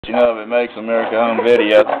you know, if it makes America Home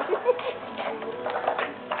Video.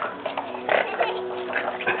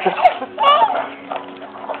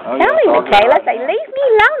 Tell me, Michaela, say, leave me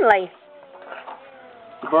lonely.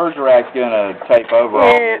 The Bergerak's gonna tape over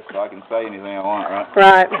all this so I can say anything I want, right?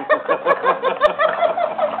 Right.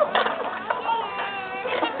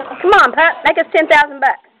 Come on, pup, make us $10,000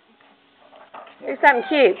 bucks. Do something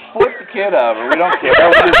cute. What's the kid over? We don't care. We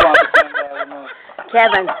just want the $10,000.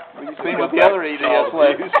 Kevin. We've seen what the other idiots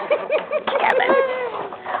like. Kevin.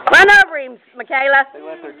 Run over him, Michaela. They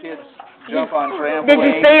let their kids jump on trampolines. Did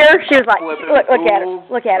you see her? She was like, look at her.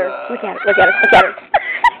 Look at her. Look at her. Look at her. Look at her.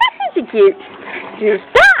 She's cute. You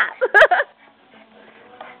stop.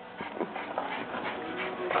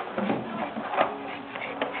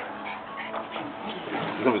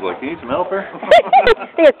 Somebody's like, can you need some help here?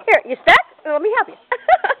 He goes, here, you stuck? Let me help you.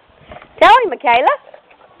 Tell him, Michaela.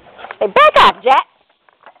 Hey, back off, Jack.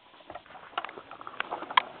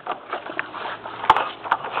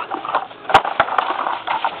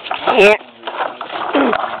 Yeah.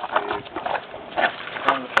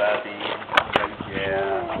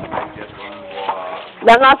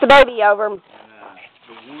 Don't knock the baby over. The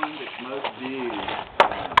one that's most viewed,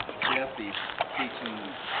 Jesse's teaching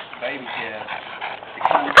baby cats to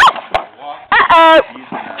come and walk. Uh-oh.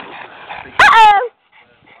 Uh-oh.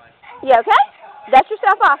 You okay? Dust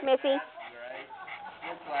yourself off, Missy.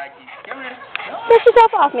 Looks like he's coming. Dust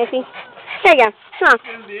yourself off, Missy. Here you go. Come on.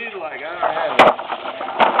 Indeed, like I have it.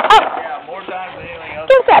 Oh. Yeah, more times than anything else.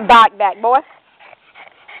 Give us that bike back, boy.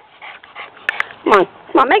 Come on.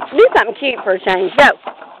 Come on, do something cute for a change. Go.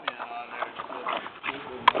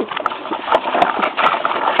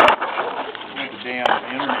 Make a damn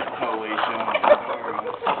internet police on it.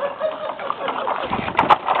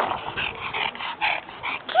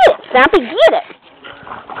 Get it, Stumpy, get it.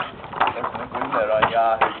 We've met on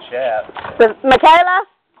Yahoo Chat. With Michaela?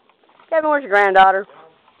 Kevin, where's your granddaughter?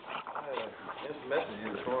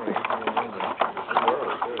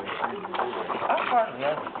 How far does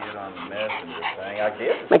that get on the messenger thing? I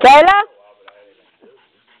guess. Michaela?